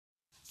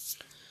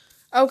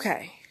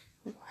Okay,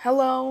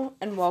 hello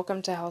and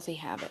welcome to Healthy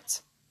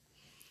Habits.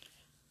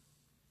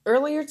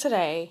 Earlier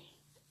today,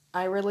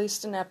 I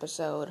released an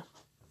episode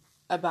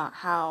about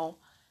how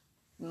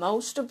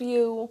most of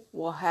you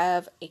will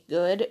have a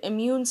good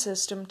immune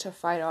system to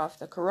fight off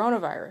the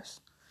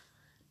coronavirus.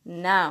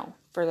 Now,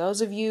 for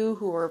those of you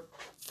who are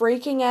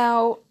freaking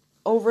out,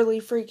 overly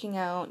freaking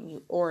out,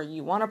 or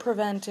you want to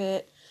prevent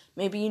it,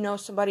 maybe you know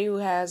somebody who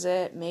has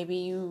it, maybe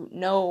you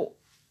know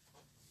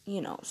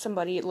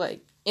somebody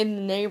like in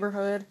the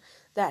neighborhood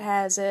that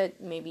has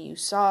it, maybe you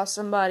saw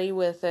somebody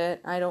with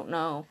it, I don't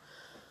know.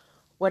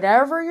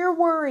 Whatever your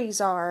worries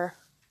are,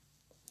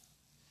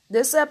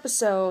 this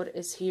episode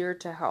is here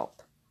to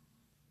help.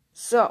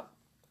 So,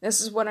 this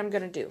is what I'm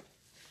going to do.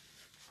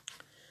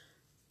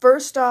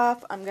 First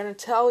off, I'm going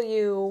to tell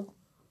you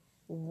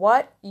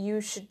what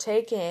you should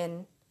take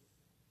in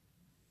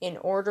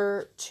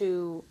order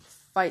to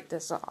fight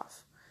this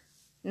off.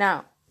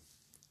 Now,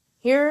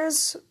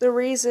 here's the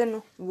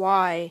reason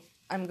why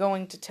I'm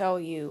going to tell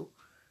you,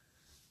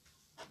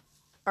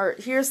 or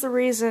here's the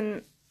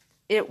reason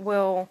it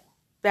will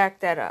back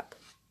that up.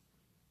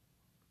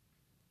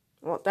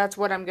 Well, that's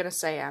what I'm going to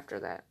say after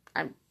that.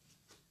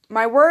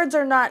 My words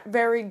are not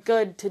very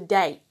good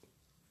today.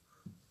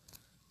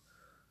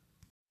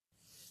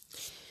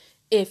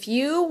 If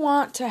you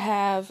want to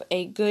have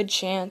a good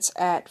chance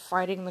at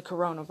fighting the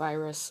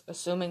coronavirus,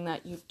 assuming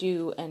that you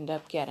do end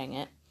up getting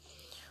it,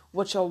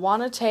 what you'll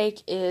want to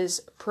take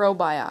is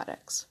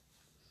probiotics.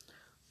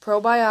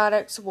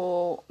 Probiotics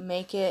will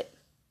make it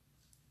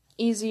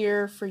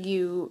easier for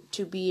you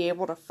to be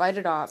able to fight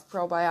it off.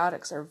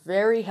 Probiotics are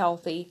very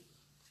healthy.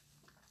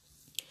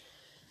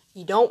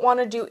 You don't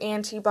want to do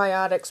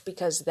antibiotics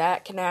because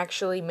that can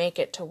actually make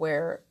it to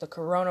where the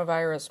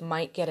coronavirus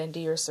might get into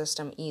your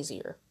system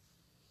easier.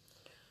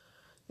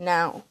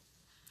 Now,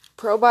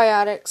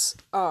 probiotics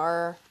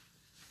are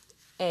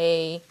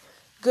a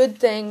good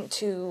thing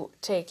to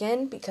take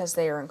in because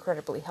they are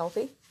incredibly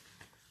healthy.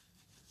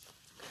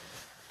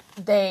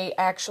 They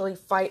actually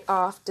fight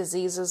off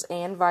diseases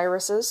and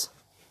viruses.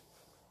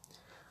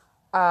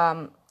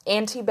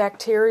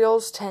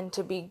 Antibacterials tend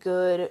to be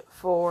good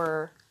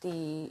for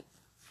the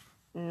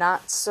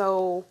not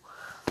so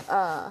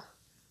out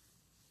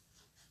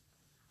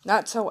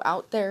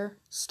there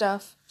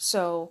stuff.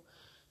 So,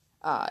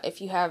 if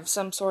you have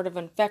some sort of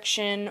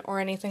infection or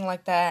anything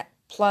like that,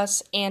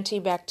 plus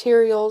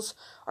antibacterials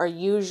are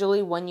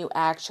usually when you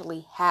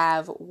actually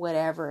have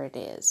whatever it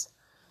is.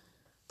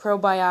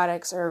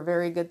 Probiotics are a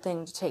very good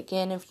thing to take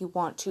in if you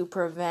want to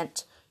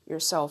prevent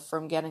yourself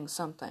from getting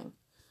something.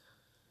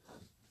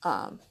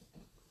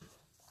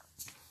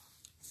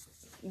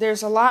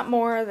 There's a lot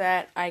more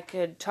that I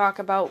could talk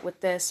about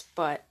with this,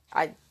 but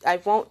I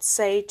won't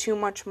say too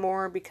much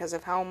more because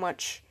of how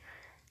much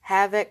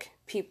havoc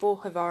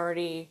people have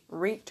already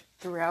wreaked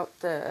throughout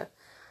the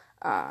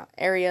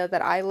area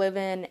that I live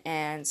in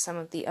and some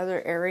of the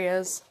other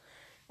areas.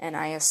 And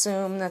I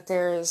assume that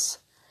there's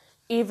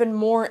even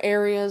more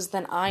areas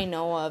than I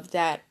know of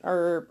that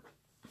are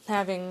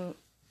having,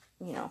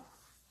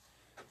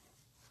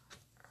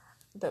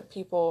 that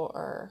people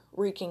are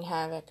wreaking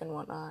havoc and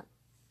whatnot.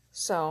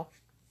 So,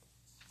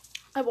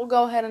 I will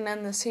go ahead and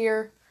end this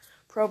here.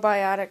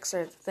 Probiotics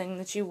are the thing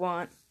that you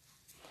want.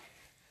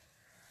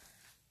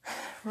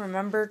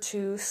 Remember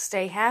to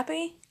stay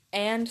happy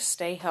and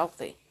stay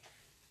healthy.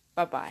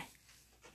 Bye-bye.